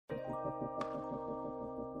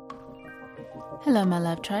Hello, my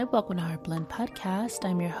love tribe. Welcome to Heart Blend Podcast.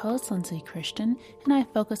 I'm your host, Lindsay Christian, and I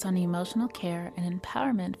focus on emotional care and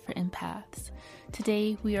empowerment for empaths.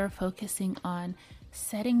 Today, we are focusing on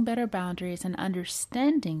setting better boundaries and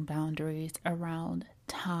understanding boundaries around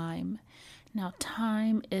time. Now,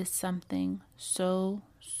 time is something so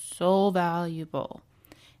valuable.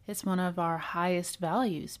 It's one of our highest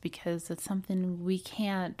values because it's something we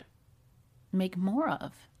can't make more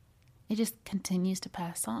of. It just continues to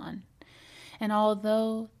pass on. And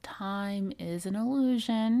although time is an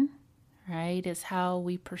illusion, right? It's how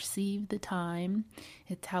we perceive the time.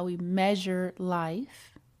 It's how we measure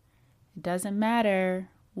life. It doesn't matter.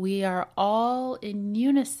 We are all in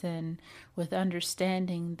unison with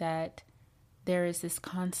understanding that there is this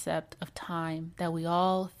concept of time that we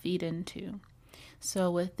all feed into.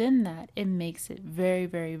 So within that, it makes it very,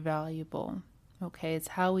 very valuable. Okay, it's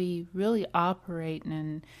how we really operate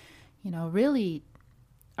and, really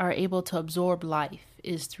are able to absorb life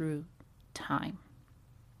is through time.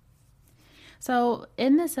 So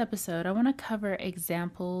in this episode, I want to cover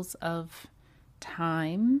examples of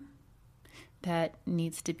time that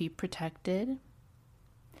needs to be protected,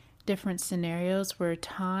 different scenarios where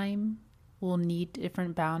time will need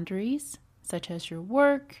different boundaries, such as your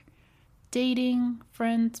work, dating,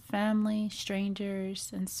 friends, family, strangers,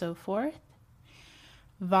 and so forth,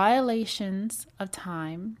 violations of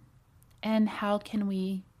time, and how can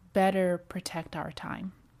we better protect our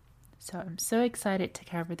time. So I'm so excited to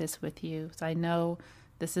cover this with you. So I know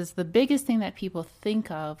this is the biggest thing that people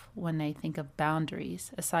think of when they think of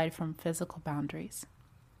boundaries, aside from physical boundaries.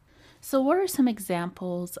 So what are some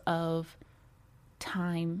examples of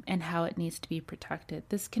time and how it needs to be protected?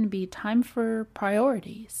 This can be time for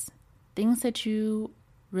priorities. Things that you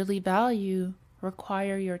really value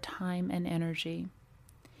require your time and energy.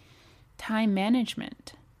 Time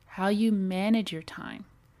management. How you manage your time.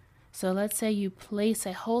 So let's say you place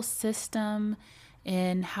a whole system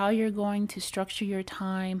in how you're going to structure your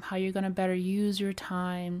time, how you're going to better use your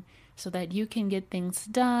time so that you can get things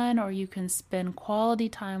done, or you can spend quality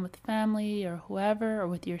time with family or whoever or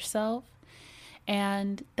with yourself.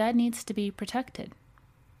 And that needs to be protected.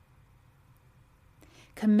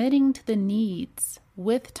 Committing to the needs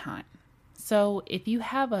with time. So if you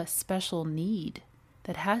have a special need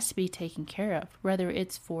that has to be taken care of, whether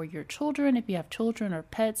it's for your children, if you have children, or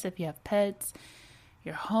pets, if you have pets,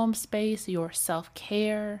 your home space, your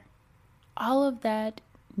self-care, all of that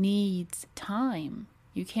needs time.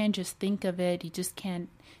 You can't just think of it. You just can't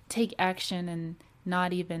take action and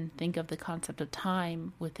not even think of the concept of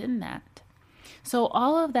time within that. So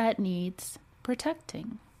all of that needs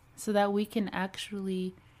protecting so that we can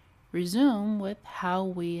actually resume with how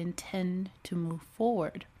we intend to move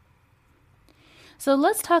forward. So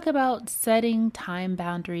let's talk about setting time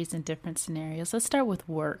boundaries in different scenarios. Let's start with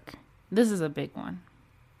work. This is a big one.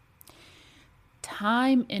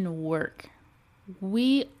 Time in work.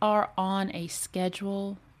 We are on a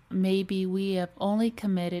schedule. Maybe we have only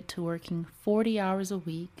committed to working 40 hours a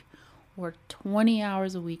week or 20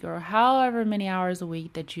 hours a week or however many hours a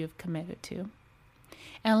week that you have committed to.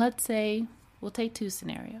 And let's say, we'll take two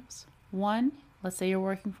scenarios. One, let's say you're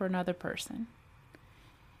working for another person.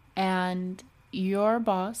 And your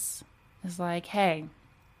boss is like, hey,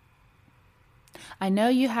 I know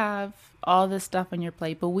you have all this stuff on your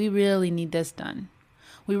plate, but we really need this done.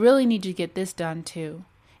 We really need you to get this done too.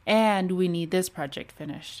 And we need this project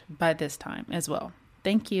finished by this time as well.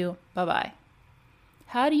 Thank you. Bye-bye.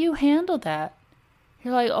 How do you handle that?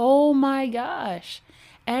 You're like, oh my gosh.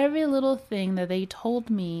 Every little thing that they told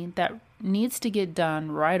me that needs to get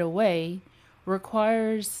done right away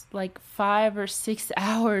requires like 5 or 6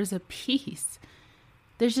 hours a piece.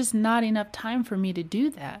 There's just not enough time for me to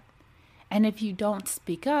do that. And if you don't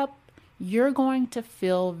speak up, you're going to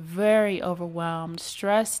feel very overwhelmed,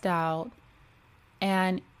 stressed out,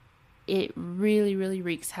 and it really, really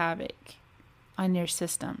wreaks havoc on your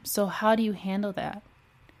system. So how do you handle that?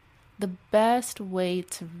 The best way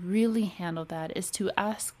to really handle that is to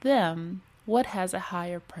ask them what has a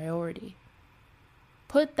higher priority.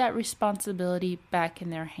 Put that responsibility back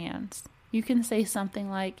in their hands. You can say something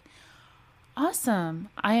like, awesome,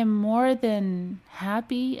 I am more than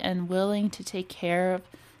happy and willing to take care of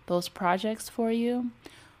those projects for you.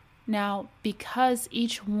 Now, because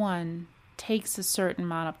each one takes a certain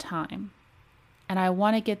amount of time, and I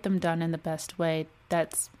want to get them done in the best way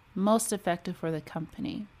that's most effective for the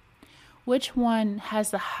company, which one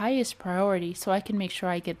has the highest priority so I can make sure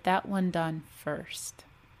I get that one done first?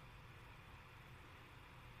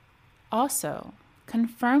 Also,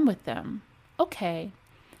 confirm with them, okay,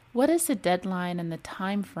 What is the deadline and the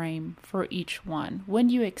time frame for each one? When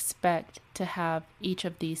do you expect to have each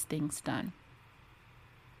of these things done?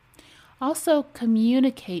 Also,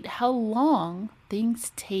 communicate how long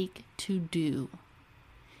things take to do.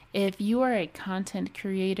 If you are a content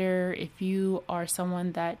creator, if you are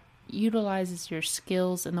someone that utilizes your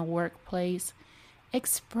skills in the workplace,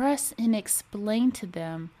 express and explain to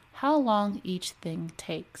them how long each thing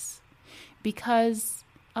takes. Because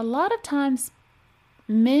a lot of times,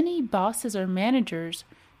 many bosses or managers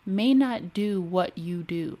may not do what you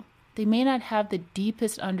do. They may not have the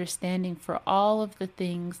deepest understanding for all of the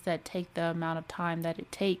things that take the amount of time that it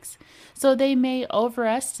takes. So they may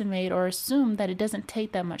overestimate or assume that it doesn't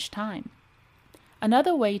take that much time.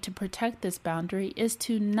 Another way to protect this boundary is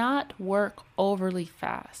to not work overly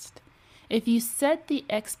fast. If you set the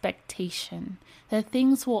expectation that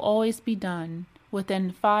things will always be done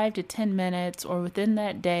within 5 to 10 minutes or within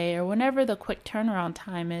that day or whenever the quick turnaround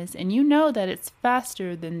time is, and you know that it's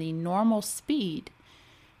faster than the normal speed,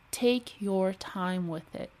 take your time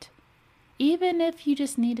with it. Even if you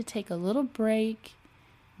just need to take a little break,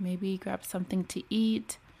 maybe grab something to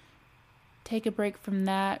eat, take a break from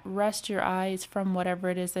that, rest your eyes from whatever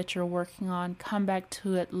it is that you're working on, come back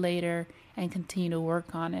to it later and continue to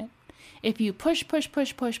work on it. If you push,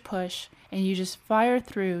 and you just fire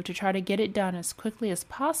through to try to get it done as quickly as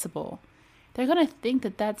possible, they're going to think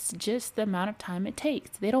that that's just the amount of time it takes.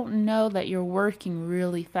 They don't know that you're working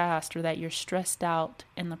really fast or that you're stressed out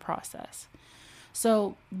in the process.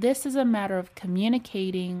 So this is a matter of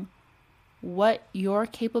communicating what your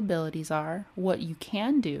capabilities are, what you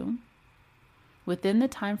can do within the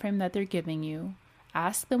time frame that they're giving you.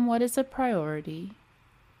 Ask them what is a priority.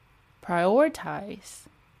 Prioritize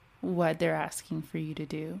what they're asking for you to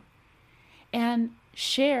do. And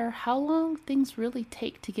share how long things really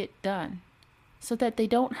take to get done, so that they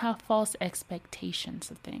don't have false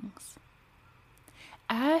expectations of things.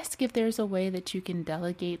 Ask if there's a way that you can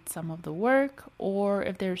delegate some of the work, or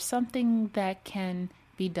if there's something that can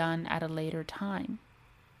be done at a later time.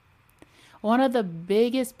 One of the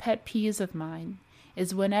biggest pet peeves of mine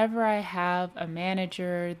is whenever I have a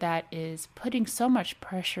manager that is putting so much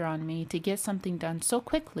pressure on me to get something done so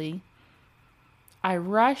quickly, I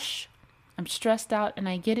rush, I'm stressed out, and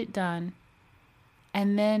I get it done,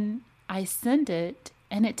 and then I send it,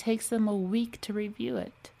 and it takes them a week to review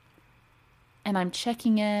it. And I'm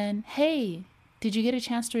checking in. Hey, did you get a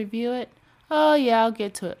chance to review it? Oh, yeah, I'll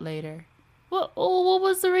get to it later. Well, what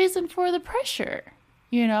was the reason for the pressure?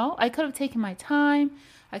 I could have taken my time.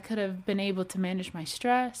 I could have been able to manage my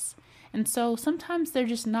stress. And so sometimes they're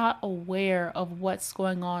just not aware of what's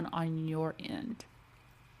going on your end.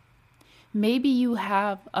 Maybe you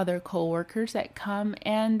have other coworkers that come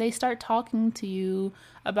and they start talking to you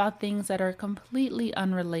about things that are completely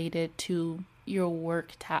unrelated to your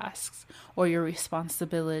work tasks or your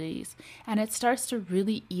responsibilities. And it starts to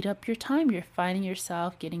really eat up your time. You're finding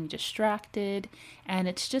yourself getting distracted and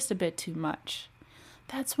it's just a bit too much.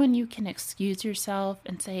 That's when you can excuse yourself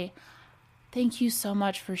and say, thank you so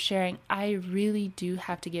much for sharing. I really do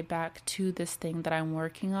have to get back to this thing that I'm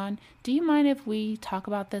working on. Do you mind if we talk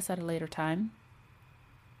about this at a later time?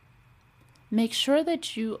 Make sure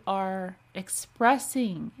that you are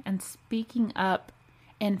expressing and speaking up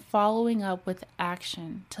and following up with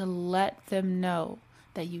action to let them know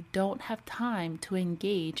that you don't have time to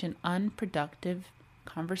engage in unproductive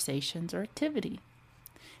conversations or activity.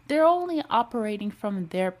 They're only operating from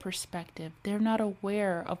their perspective. They're not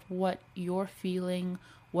aware of what you're feeling,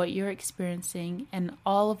 what you're experiencing, and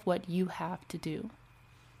all of what you have to do.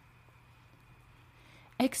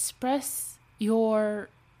 Express your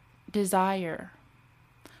desire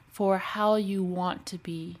for how you want to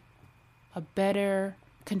be a better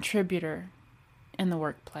contributor in the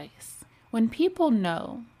workplace. When people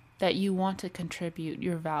know that you want to contribute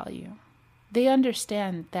your value, they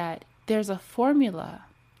understand that there's a formula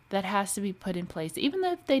that has to be put in place, even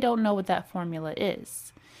if they don't know what that formula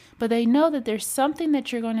is. But they know that there's something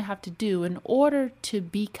that you're going to have to do in order to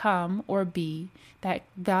become or be that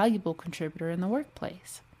valuable contributor in the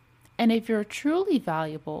workplace. And if you're truly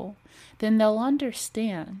valuable, then they'll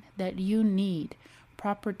understand that you need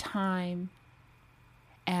proper time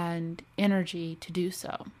and energy to do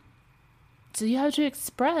so. So you have to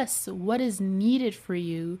express what is needed for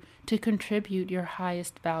you to contribute your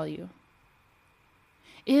highest value.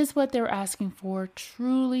 Is what they're asking for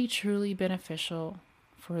truly beneficial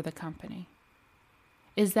for the company?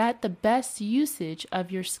 Is that the best usage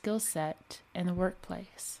of your skill set in the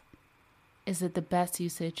workplace? Is it the best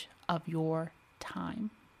usage of your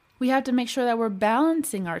time? We have to make sure that we're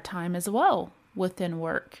balancing our time as well within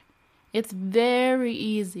work. It's very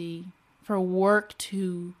easy for work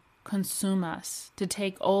to consume us, to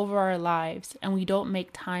take over our lives, and we don't make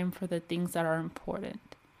time for the things that are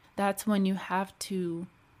important. That's when you have to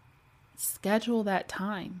schedule that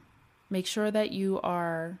time. Make sure that you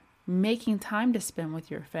are making time to spend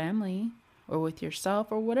with your family or with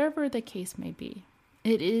yourself or whatever the case may be.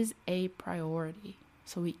 It is a priority.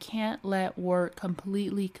 So we can't let work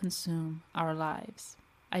completely consume our lives.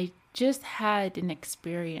 I just had an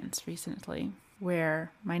experience recently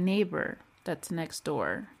where my neighbor that's next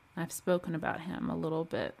door, I've spoken about him a little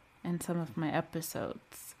bit in some of my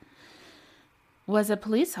episodes, was a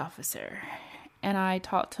police officer. And I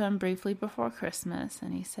talked to him briefly before Christmas,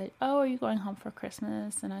 and he said, "Oh, are you going home for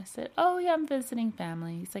Christmas?" And I said, "Oh, yeah, I'm visiting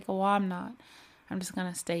family." He's like, "Oh, well, I'm not. I'm just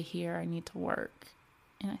going to stay here. I need to work."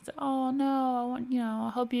 And I said, "Oh, no, I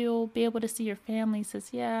hope you'll be able to see your family." He says,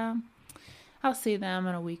 "Yeah, I'll see them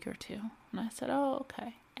in a week or two." And I said, "Oh,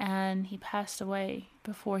 okay." And he passed away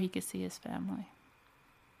before he could see his family.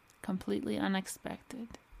 Completely unexpected.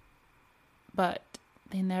 But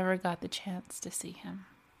they never got the chance to see him.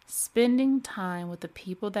 Spending time with the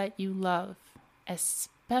people that you love,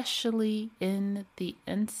 especially in the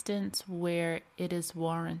instance where it is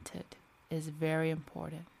warranted, is very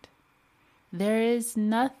important. There is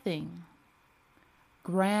nothing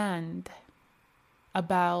grand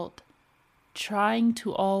about trying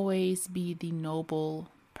to always be the noble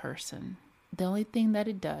person. The only thing that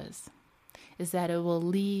it does is that it will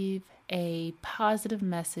leave a positive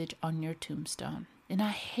message on your tombstone. And I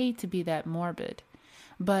hate to be that morbid,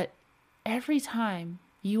 but every time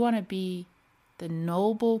you want to be the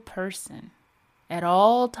noble person at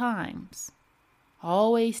all times,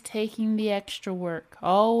 always taking the extra work,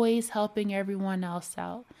 always helping everyone else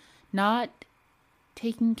out, not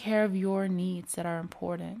taking care of your needs that are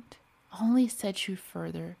important, only sets you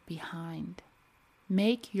further behind.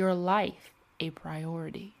 Make your life a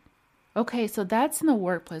priority. Okay, so that's in the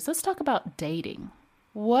workplace. Let's talk about dating.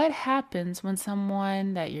 What happens when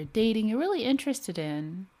someone that you're dating, you're really interested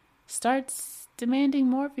in, starts demanding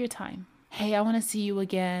more of your time? Hey, I want to see you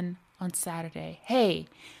again on Saturday. Hey,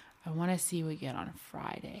 I want to see you again on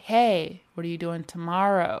Friday. Hey, what are you doing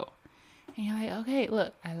tomorrow? And you're like, okay,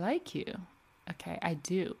 look, I like you. Okay, I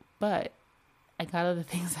do, but I got other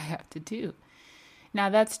things I have to do. Now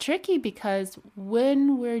that's tricky because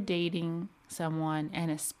when we're dating someone,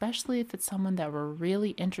 and especially if it's someone that we're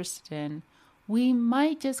really interested in, we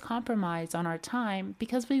might just compromise on our time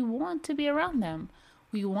because we want to be around them.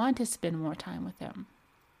 We want to spend more time with them.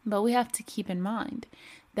 But we have to keep in mind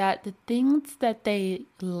that the things that they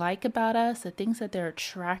like about us, the things that they're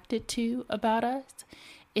attracted to about us,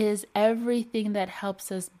 is everything that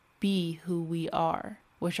helps us be who we are,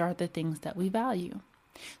 which are the things that we value.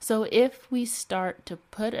 So if we start to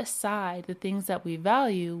put aside the things that we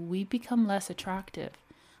value, we become less attractive,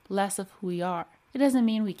 less of who we are. It doesn't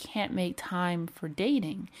mean we can't make time for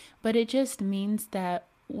dating, but it just means that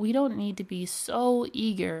we don't need to be so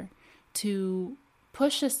eager to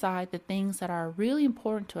push aside the things that are really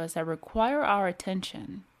important to us, that require our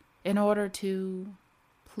attention, in order to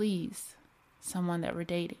please someone that we're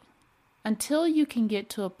dating. Until you can get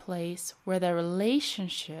to a place where the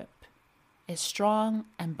relationship is strong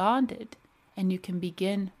and bonded, and you can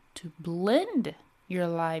begin to blend your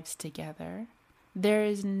lives together, there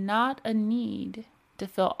is not a need to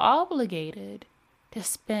feel obligated to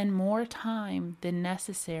spend more time than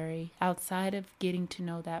necessary outside of getting to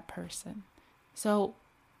know that person. So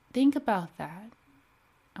think about that,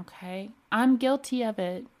 okay? I'm guilty of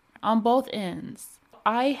it on both ends.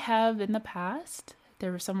 I have in the past,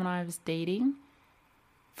 there was someone I was dating,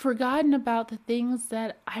 forgotten about the things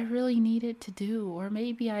that I really needed to do. Or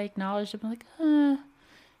maybe I acknowledged them like,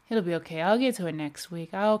 it'll be okay. I'll get to it next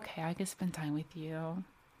week. Okay, I can spend time with you.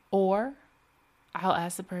 Or I'll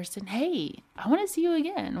ask the person, hey, I want to see you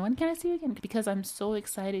again. When can I see you again? Because I'm so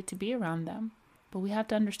excited to be around them. But we have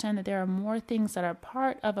to understand that there are more things that are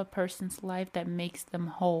part of a person's life that makes them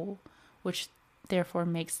whole, which therefore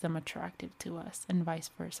makes them attractive to us, and vice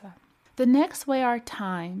versa. The next way our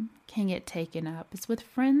time can get taken up is with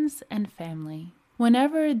friends and family.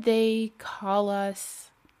 Whenever they call us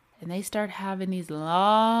and they start having these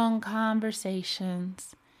long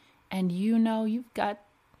conversations, and you've got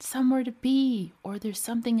somewhere to be, or there's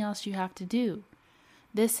something else you have to do,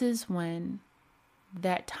 this is when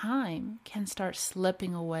that time can start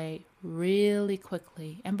slipping away really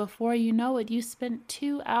quickly. And before you know it, you spent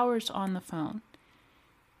 2 hours on the phone.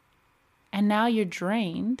 And now you're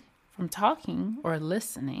drained from talking or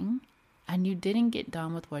listening, and you didn't get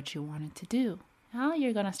done with what you wanted to do. Now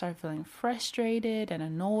you're going to start feeling frustrated and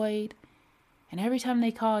annoyed. And every time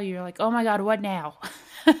they call you, you're like, oh my God, what now?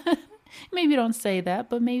 Maybe don't say that,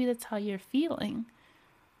 but maybe that's how you're feeling.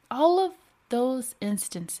 all of those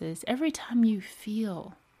instances, every time you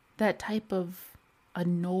feel that type of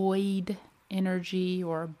annoyed energy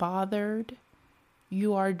or bothered,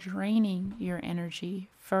 you are draining your energy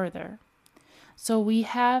further. So we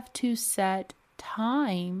have to set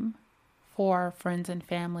time for our friends and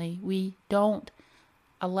family. We don't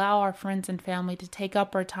allow our friends and family to take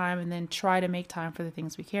up our time and then try to make time for the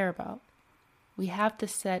things we care about. We have to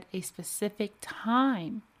set a specific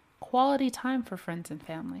time, quality time for friends and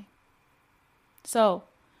family. So,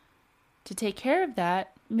 to take care of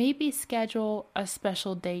that, maybe schedule a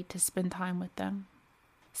special date to spend time with them.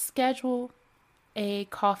 Schedule a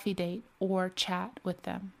coffee date or chat with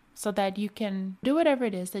them so that you can do whatever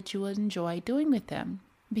it is that you would enjoy doing with them.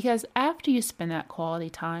 Because after you spend that quality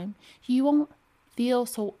time, you won't feel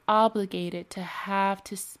so obligated to have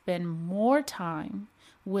to spend more time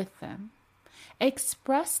with them.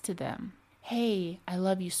 Express to them, hey, I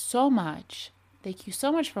love you so much. Thank you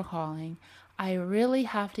so much for calling. I really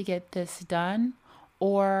have to get this done,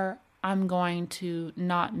 or I'm going to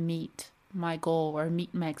not meet my goal or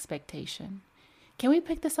meet my expectation. Can we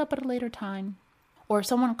pick this up at a later time? Or if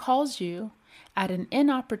someone calls you at an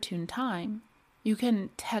inopportune time, you can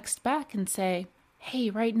text back and say,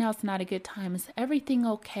 hey, right now it's not a good time. Is everything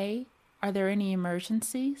okay? Are there any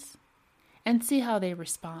emergencies? And see how they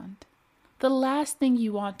respond. The last thing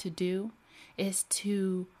you want to do is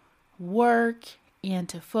to work and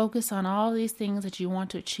to focus on all these things that you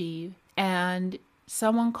want to achieve, and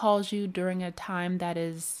someone calls you during a time that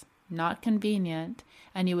is not convenient,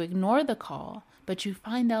 and you ignore the call, but you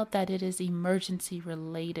find out that it is emergency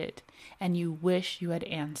related, and you wish you had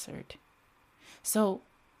answered. So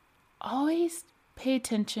always pay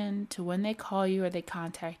attention to when they call you or they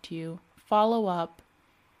contact you. Follow up.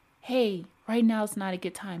 Hey, right now is not a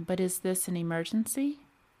good time, but is this an emergency?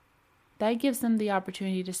 That gives them the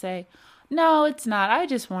opportunity to say, no, it's not. I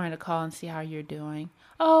just wanted to call and see how you're doing.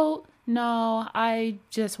 Oh, no, I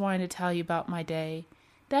just wanted to tell you about my day.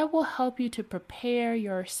 That will help you to prepare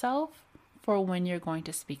yourself for when you're going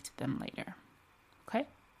to speak to them later. Okay?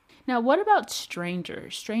 Now, what about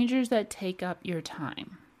strangers? Strangers that take up your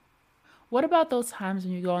time. What about those times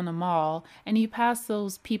when you go in the mall and you pass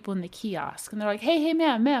those people in the kiosk and they're like, hey,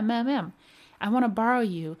 ma'am, I want to borrow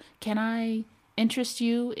you. Can I interest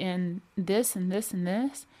you in this and this and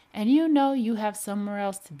this? And you know you have somewhere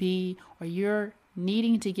else to be, or you're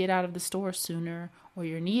needing to get out of the store sooner, or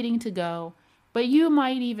you're needing to go, but you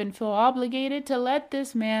might even feel obligated to let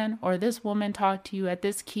this man or this woman talk to you at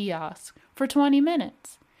this kiosk for 20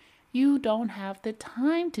 minutes. You don't have the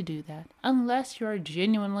time to do that unless you're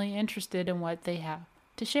genuinely interested in what they have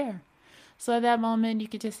to share. So at that moment, you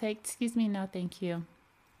could just say, excuse me, no, thank you.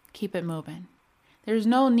 Keep it moving. There's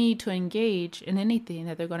no need to engage in anything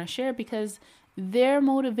that they're going to share because their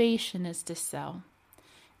motivation is to sell.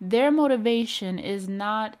 Their motivation is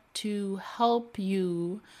not to help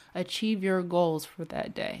you achieve your goals for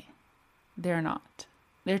that day. They're not.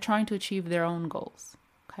 They're trying to achieve their own goals.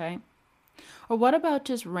 Okay? Or what about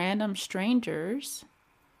just random strangers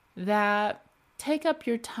that take up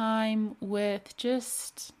your time with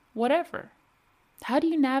just whatever? How do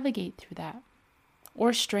you navigate through that?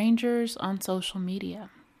 Or strangers on social media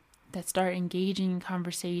that start engaging in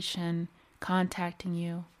conversation, contacting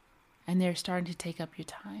you, and they're starting to take up your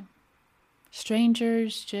time.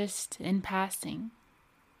 Strangers just in passing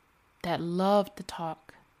that love to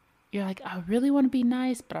talk. You're like, I really want to be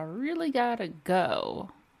nice, but I really gotta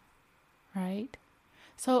go. Right?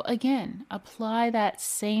 So again, apply that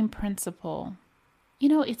same principle. You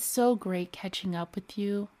know, it's so great catching up with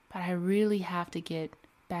you, but I really have to get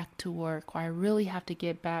back to work, or I really have to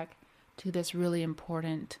get back to this really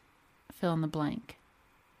important fill in the blank.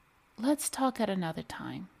 Let's talk at another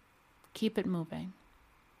time. Keep it moving.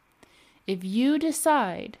 If you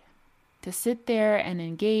decide to sit there and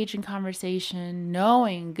engage in conversation,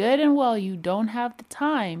 knowing good and well you don't have the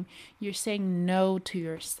time, you're saying no to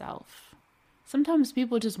yourself. Sometimes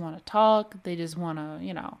people just want to talk. They just want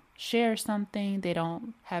to, share something. They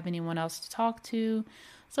don't have anyone else to talk to.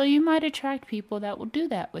 So you might attract people that will do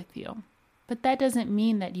that with you. But that doesn't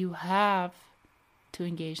mean that you have to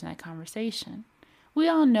engage in that conversation. We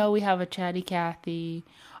all know we have a chatty Cathy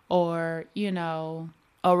or,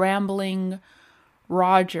 a rambling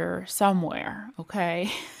Roger somewhere,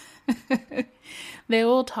 okay? They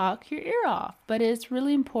will talk your ear off, but it's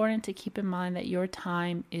really important to keep in mind that your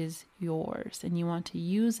time is yours and you want to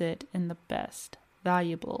use it in the best,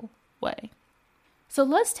 valuable way. So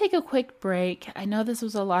let's take a quick break. I know this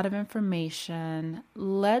was a lot of information.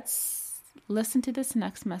 Let's listen to this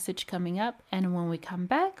next message coming up, and when we come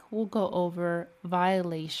back, we'll go over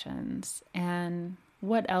violations and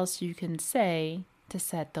what else you can say to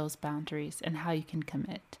set those boundaries and how you can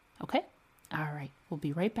commit. Okay? All right. We'll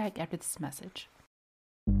be right back after this message.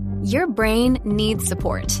 Your brain needs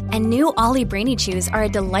support, and new Ollie Brainy Chews are a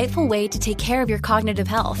delightful way to take care of your cognitive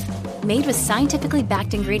health. Made with scientifically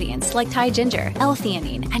backed ingredients like Thai ginger,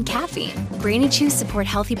 L-theanine, and caffeine, Brainy Chews support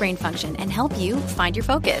healthy brain function and help you find your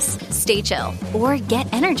focus, stay chill, or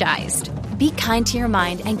get energized. Be kind to your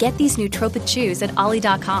mind and get these nootropic chews at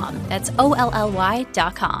ollie.com. That's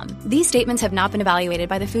OLLY.com. These statements have not been evaluated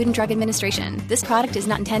by the Food and Drug Administration. This product is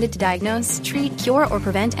not intended to diagnose, treat, cure, or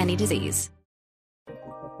prevent any disease.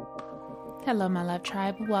 Hello, my love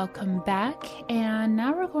tribe. Welcome back. And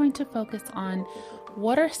now we're going to focus on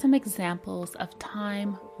what are some examples of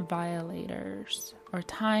time violators or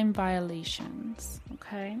time violations.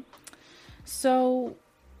 Okay. So,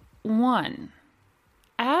 1,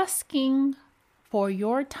 asking for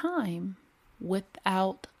your time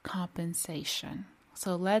without compensation.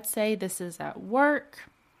 So let's say this is at work,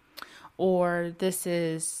 or this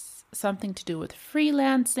is something to do with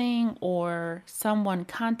freelancing, or someone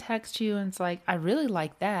contacts you and it's like, I really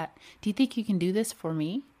like that. Do you think you can do this for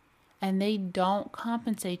me? And they don't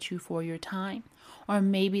compensate you for your time. Or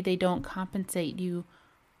maybe they don't compensate you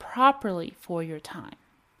properly for your time.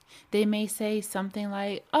 They may say something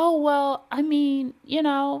like, oh, well, I mean,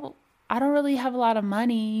 I don't really have a lot of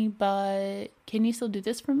money, but can you still do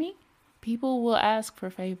this for me? People will ask for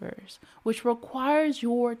favors, which requires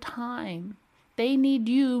your time. They need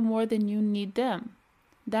you more than you need them.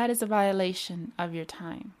 That is a violation of your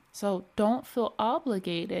time. So don't feel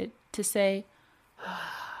obligated to say,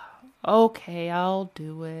 okay, I'll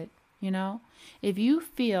do it. If you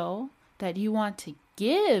feel that you want to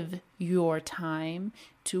give your time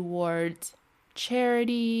towards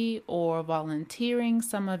charity or volunteering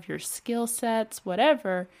some of your skill sets,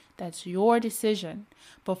 whatever, that's your decision.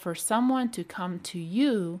 But for someone to come to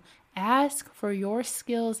you, ask for your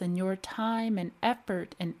skills and your time and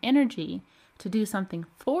effort and energy to do something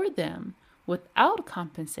for them without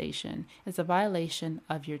compensation is a violation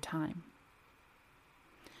of your time.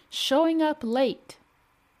 Showing up late.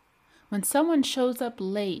 When someone shows up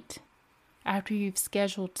late after you've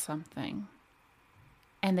scheduled something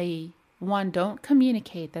and they, 1, don't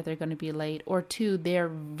communicate that they're going to be late, or 2, they're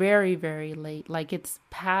very, very late, like it's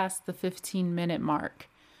past the 15-minute mark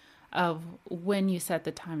of when you set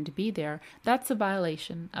the time to be there, that's a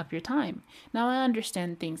violation of your time. Now, I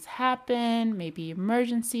understand things happen, maybe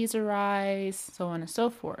emergencies arise, so on and so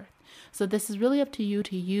forth. So this is really up to you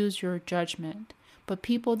to use your judgment. But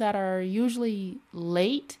people that are usually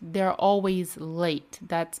late, they're always late.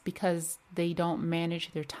 That's because they don't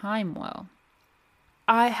manage their time well.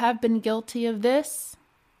 I have been guilty of this,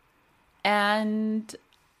 and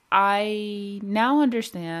I now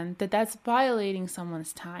understand that that's violating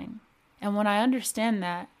someone's time. And when I understand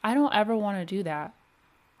that, I don't ever want to do that.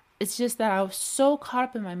 It's just that I was so caught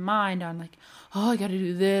up in my mind on like, oh, I got to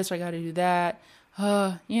do this, or I got to do that.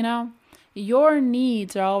 Your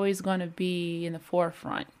needs are always going to be in the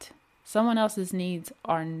forefront. Someone else's needs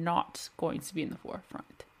are not going to be in the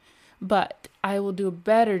forefront. But I will do a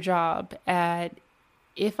better job at,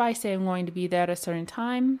 if I say I'm going to be there at a certain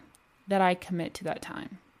time, that I commit to that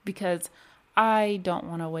time. Because I don't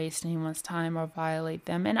want to waste anyone's time or violate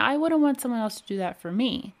them. And I wouldn't want someone else to do that for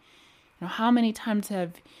me. How many times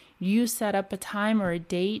have you set up a time or a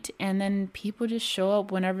date and then people just show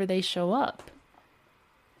up whenever they show up?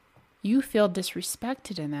 You feel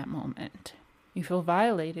disrespected in that moment. You feel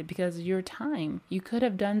violated because of your time. You could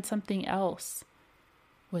have done something else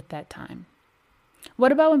with that time.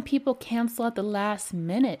 What about when people cancel at the last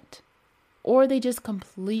minute or they just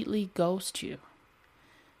completely ghost you?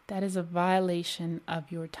 That is a violation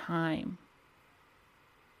of your time.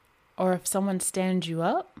 Or if someone stands you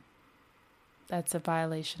up, that's a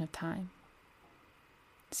violation of time.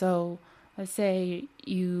 So let's say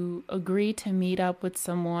you agree to meet up with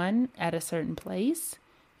someone at a certain place.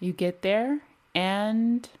 You get there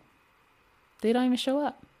and they don't even show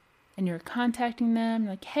up. And you're contacting them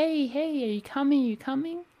like, hey, are you coming? Are you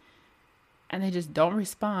coming? And they just don't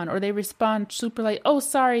respond. Or they respond super late. Oh,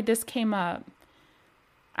 sorry, this came up.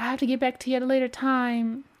 I have to get back to you at a later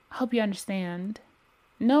time. Hope you understand.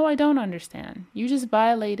 No, I don't understand. You just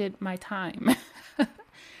violated my time.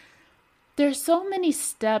 There's so many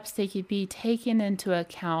steps that could be taken into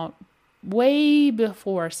account way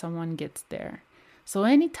before someone gets there. So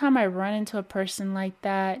anytime I run into a person like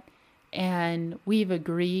that and we've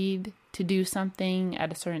agreed to do something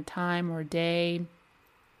at a certain time or day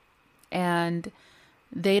and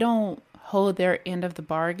they don't hold their end of the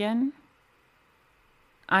bargain,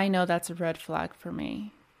 I know that's a red flag for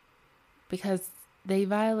me because they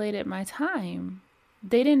violated my time.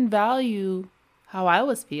 They didn't value how I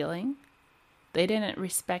was feeling. They didn't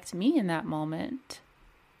respect me in that moment.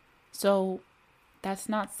 So that's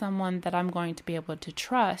not someone that I'm going to be able to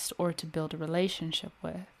trust or to build a relationship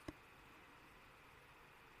with.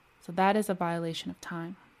 So that is a violation of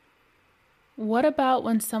time. What about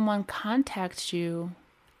when someone contacts you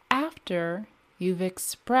after you've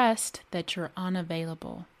expressed that you're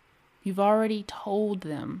unavailable? You've already told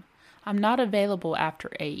them, I'm not available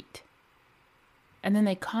after 8. And then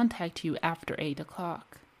they contact you after 8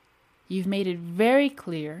 o'clock. You've made it very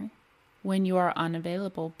clear when you are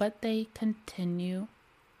unavailable, but they continue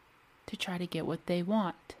to try to get what they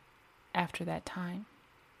want after that time.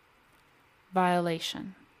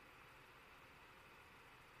 Violation.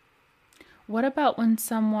 What about when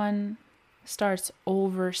someone starts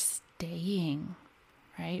overstaying,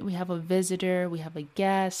 right? We have a visitor, we have a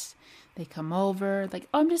guest, they come over, like,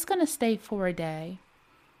 oh, I'm just going to stay for a day.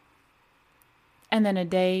 And then a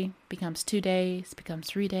day becomes 2 days, becomes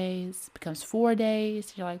 3 days, becomes 4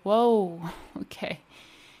 days. You're like, whoa, okay,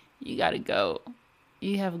 you got to go.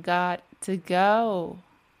 You have got to go.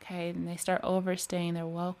 Okay, and they start overstaying their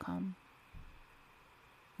welcome.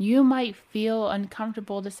 You might feel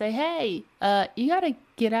uncomfortable to say, hey, you got to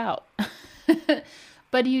get out.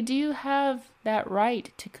 But you do have that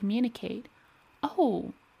right to communicate.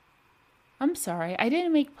 Oh, I'm sorry, I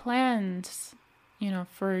didn't make plans,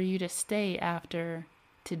 for you to stay after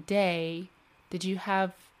today. Did you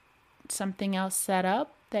have something else set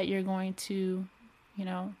up that you're going to,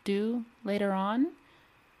 do later on?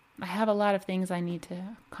 I have a lot of things I need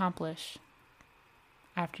to accomplish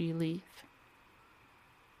after you leave.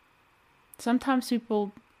 Sometimes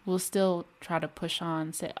people will still try to push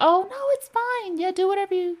on, say, oh, no, it's fine. Yeah, do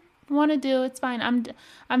whatever you want to do. It's fine.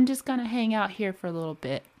 I'm just going to hang out here for a little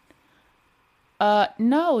bit.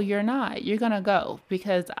 No, you're not. You're going to go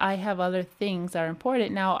because I have other things that are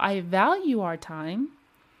important. Now, I value our time.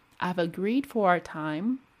 I've agreed for our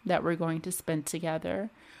time that we're going to spend together,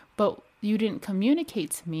 but you didn't communicate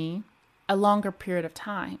to me a longer period of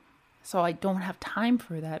time. So I don't have time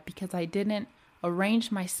for that because I didn't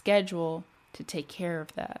arrange my schedule to take care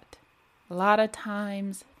of that. A lot of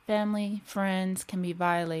times, family, friends can be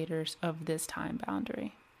violators of this time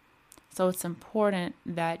boundary. So it's important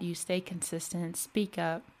that you stay consistent, speak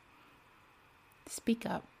up. Speak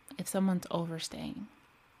up if someone's overstaying.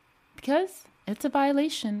 Because it's a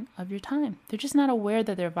violation of your time. They're just not aware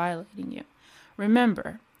that they're violating you.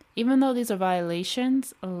 Remember, even though these are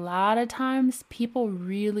violations, a lot of times people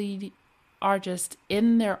really are just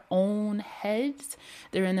in their own heads.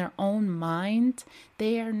 They're in their own mind.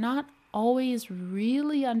 They are not always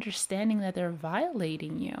really understanding that they're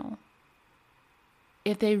violating you.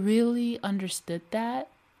 If they really understood that,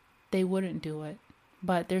 they wouldn't do it.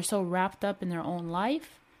 But they're so wrapped up in their own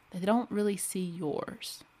life that they don't really see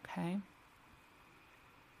yours, okay?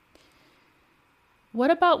 What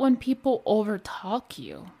about when people overtalk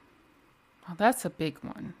you? Well, that's a big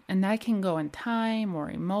one. And that can go in time or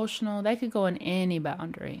emotional. That could go in any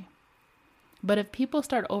boundary. But if people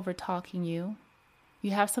start overtalking you,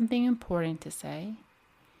 you have something important to say,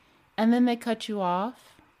 and then they cut you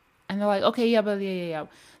off, and they're like, okay, yeah.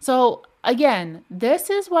 So again, this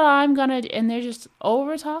is what I'm going to, and they're just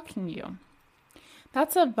over-talking you.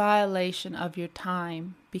 That's a violation of your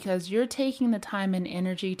time because you're taking the time and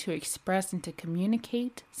energy to express and to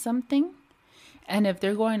communicate something. And if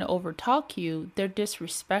they're going to over-talk you, they're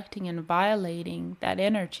disrespecting and violating that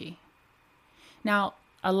energy. Now,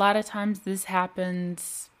 a lot of times this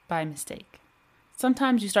happens by mistake.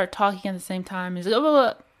 Sometimes you start talking at the same time. It's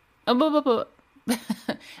like,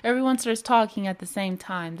 everyone starts talking at the same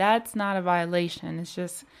time. That's not a violation. It's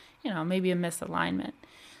just, maybe a misalignment.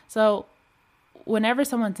 So whenever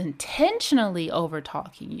someone's intentionally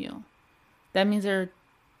over-talking you, that means they're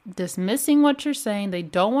dismissing what you're saying. They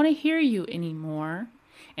don't want to hear you anymore.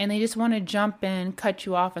 And they just want to jump in, cut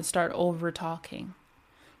you off, and start over-talking.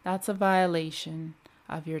 That's a violation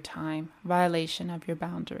of your time, violation of your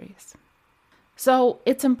boundaries. So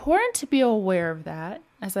it's important to be aware of that,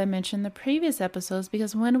 as I mentioned in the previous episodes,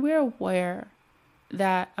 because when we're aware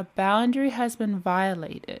that a boundary has been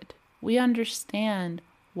violated, we understand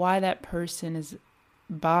why that person is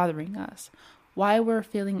bothering us, why we're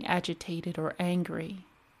feeling agitated or angry,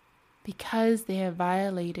 because they have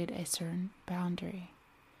violated a certain boundary.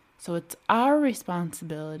 So it's our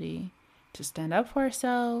responsibility to stand up for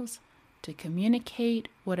ourselves, to communicate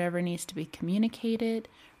whatever needs to be communicated,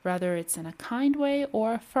 whether it's in a kind way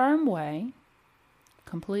or a firm way,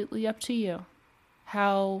 completely up to you,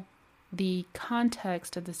 how the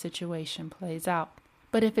context of the situation plays out.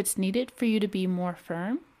 But if it's needed for you to be more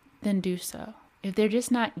firm, then do so. If they're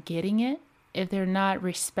just not getting it, if they're not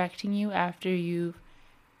respecting you after you've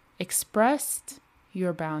expressed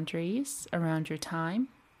your boundaries around your time,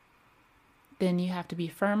 then you have to be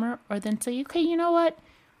firmer, or then say, okay, you know what?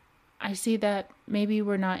 I see that maybe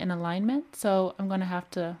we're not in alignment, so I'm going to have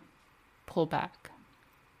to pull back.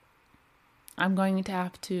 I'm going to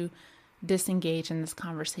have to disengage in this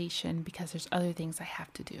conversation because there's other things I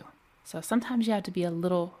have to do. So sometimes you have to be a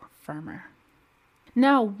little firmer.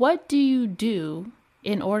 Now, what do you do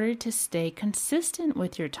in order to stay consistent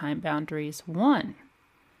with your time boundaries? 1,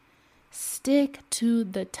 stick to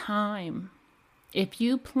the time. If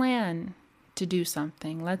you plan to do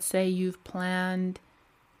something, let's say you've planned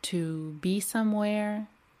to be somewhere,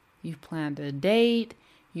 you've planned a date,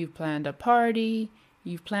 you've planned a party,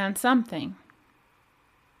 you've planned something,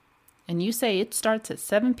 and you say it starts at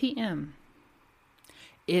 7 p.m.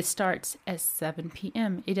 It starts at 7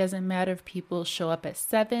 p.m. It doesn't matter if people show up at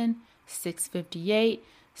 7, 6:58,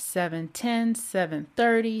 7:10,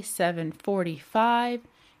 7:30, 7:45.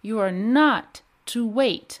 You are not to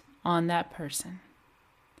wait on that person.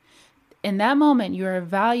 In that moment, you are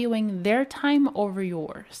valuing their time over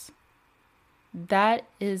yours. That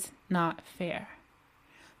is not fair.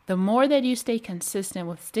 The more that you stay consistent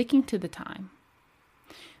with sticking to the time,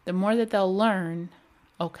 the more that they'll learn,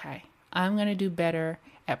 okay, I'm going to do better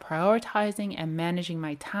at prioritizing and managing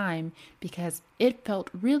my time because it felt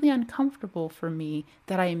really uncomfortable for me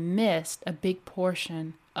that I missed a big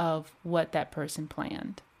portion of what that person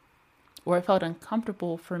planned. Or it felt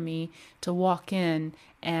uncomfortable for me to walk in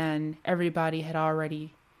and everybody had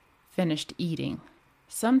already finished eating.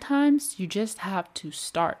 Sometimes you just have to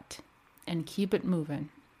start and keep it moving.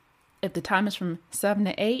 If the time is from 7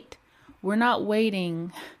 to 8, we're not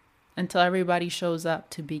waiting until everybody shows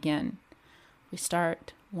up to begin. We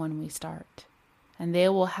start when we start. And they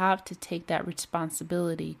will have to take that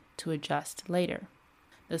responsibility to adjust later.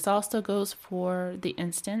 This also goes for the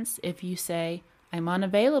instance if you say, I'm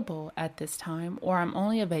unavailable at this time, or I'm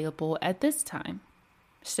only available at this time.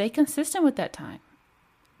 Stay consistent with that time.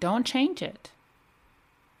 Don't change it.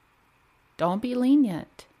 Don't be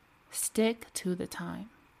lenient. Stick to the time.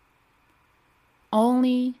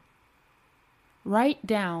 Only write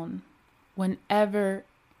down whenever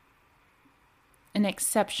an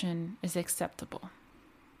exception is acceptable.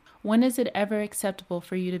 When is it ever acceptable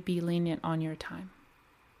for you to be lenient on your time?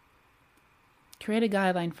 Create a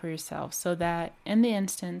guideline for yourself so that in the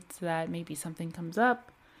instance that maybe something comes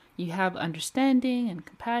up, you have understanding and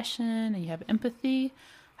compassion and you have empathy.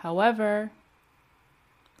 However,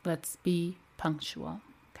 let's be punctual,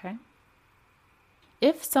 okay?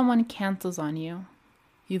 If someone cancels on you,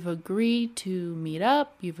 you've agreed to meet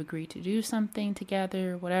up, you've agreed to do something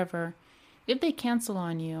together, whatever. If they cancel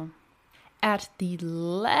on you at the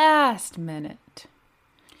last minute,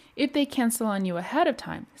 if they cancel on you ahead of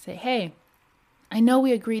time, say, hey, I know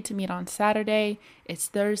we agreed to meet on Saturday. It's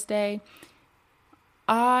Thursday.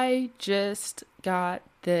 I just got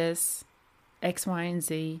this X, Y, and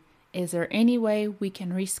Z. Is there any way we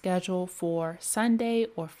can reschedule for Sunday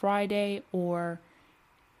or Friday, or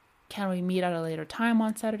can we meet at a later time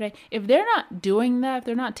on Saturday? If they're not doing that, if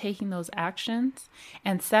they're not taking those actions,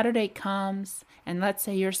 and Saturday comes, and let's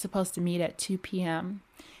say you're supposed to meet at 2 p.m.,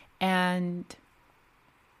 and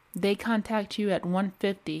they contact you at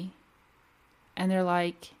 1:50, and they're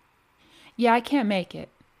like, yeah, I can't make it.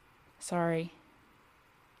 Sorry.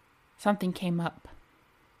 Something came up.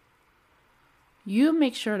 You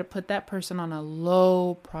make sure to put that person on a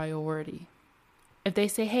low priority. If they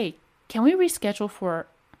say, hey, can we reschedule for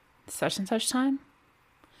such and such time?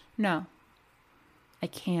 No, I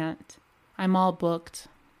can't. I'm all booked.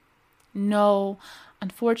 No,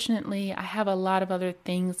 unfortunately, I have a lot of other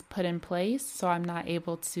things put in place, so I'm not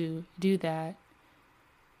able to do that.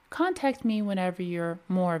 Contact me whenever you're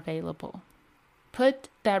more available. Put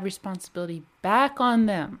that responsibility back on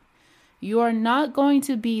them. You are not going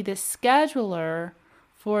to be the scheduler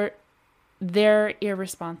for their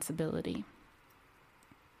irresponsibility.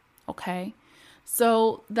 Okay?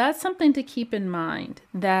 So that's something to keep in mind,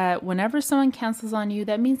 that whenever someone cancels on you,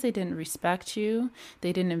 that means they didn't respect you,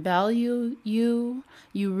 they didn't value you,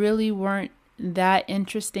 you really weren't that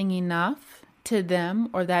interesting enough to them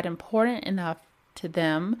or that important enough to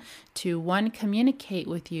them to, 1, communicate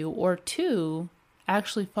with you, or 2,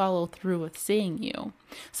 actually follow through with seeing you.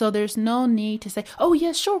 So there's no need to say, oh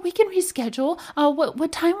yeah, sure, we can reschedule.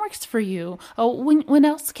 What time works for you? Oh, when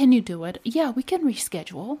else can you do it? Yeah, we can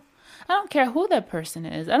reschedule. I don't care who that person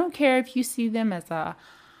is. I don't care if you see them as a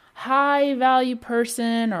high value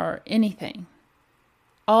person or anything.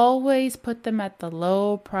 Always put them at the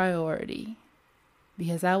low priority,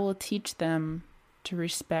 because I will teach them to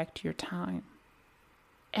respect your time.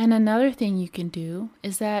 And another thing you can do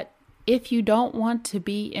is that if you don't want to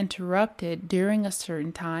be interrupted during a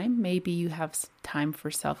certain time, maybe you have time for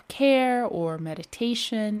self-care or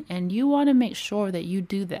meditation, and you want to make sure that you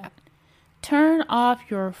do that. Turn off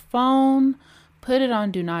your phone, put it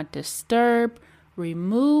on Do Not Disturb,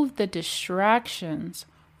 remove the distractions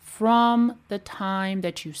from the time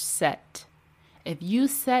that you set. If you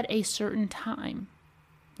set a certain time,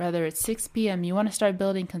 whether it's 6 p.m., you want to start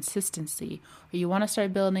building consistency, or you want to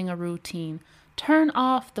start building a routine, turn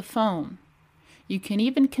off the phone. You can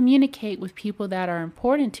even communicate with people that are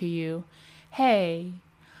important to you. Hey,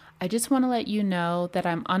 I just want to let you know that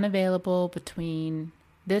I'm unavailable between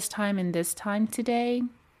this time and this time today.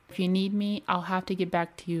 If you need me, I'll have to get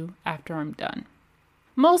back to you after I'm done.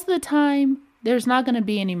 Most of the time, there's not going to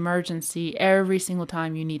be an emergency every single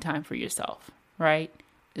time you need time for yourself, right?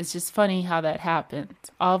 It's just funny how that happens.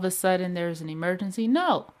 All of a sudden, there's an emergency.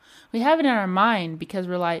 No, we have it in our mind because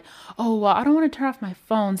we're like, oh, well, I don't want to turn off my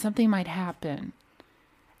phone. Something might happen.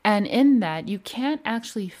 And in that, you can't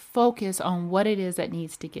actually focus on what it is that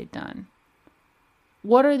needs to get done.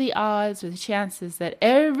 What are the odds or the chances that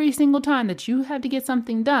every single time that you have to get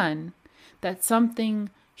something done, that something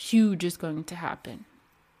huge is going to happen?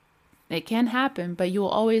 It can happen, but you will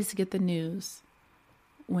always get the news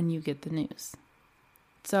when you get the news.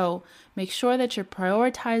 So make sure that you're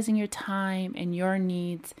prioritizing your time and your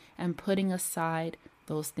needs and putting aside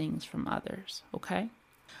those things from others, okay?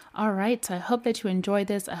 All right, so I hope that you enjoyed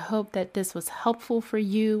this. I hope that this was helpful for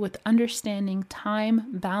you with understanding time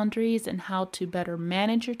boundaries and how to better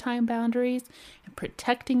manage your time boundaries and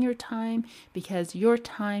protecting your time, because your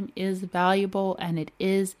time is valuable and it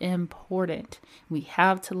is important. We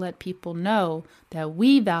have to let people know that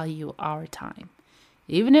we value our time.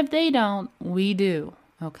 Even if they don't, we do.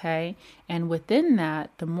 Okay. And within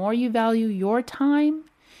that, the more you value your time,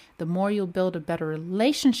 the more you'll build a better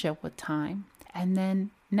relationship with time. And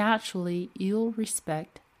then naturally, you'll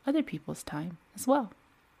respect other people's time as well.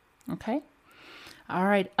 Okay. All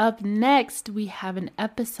right. Up next, we have an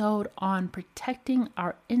episode on protecting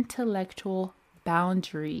our intellectual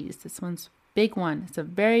boundaries. This one's big one. It's a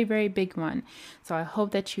very, very big one. So I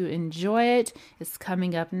hope that you enjoy it. It's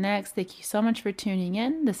coming up next. Thank you so much for tuning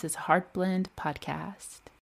in. This is Heartblend Podcast.